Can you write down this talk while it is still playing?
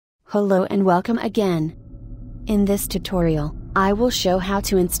Hello and welcome again. In this tutorial, I will show how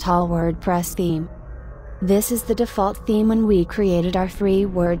to install WordPress theme. This is the default theme when we created our free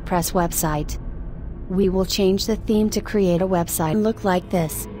WordPress website. We will change the theme to create a website look like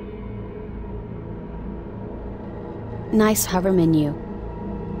this. Nice hover menu.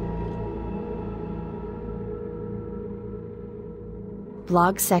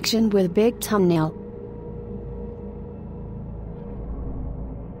 Blog section with big thumbnail.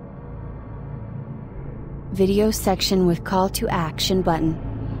 Video section with call to action button.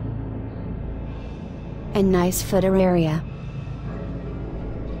 And nice footer area.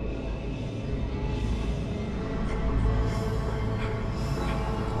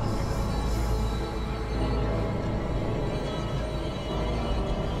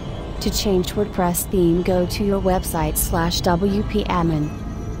 To change WordPress theme, go to your website /wp-admin.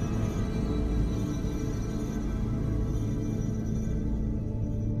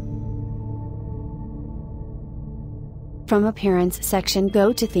 From Appearance section,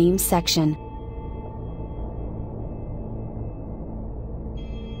 go to Theme section.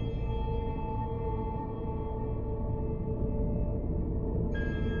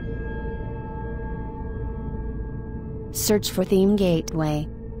 Search for Theme Gateway.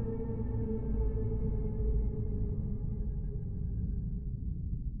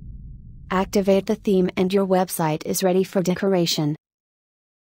 Activate the theme and your website is ready for decoration.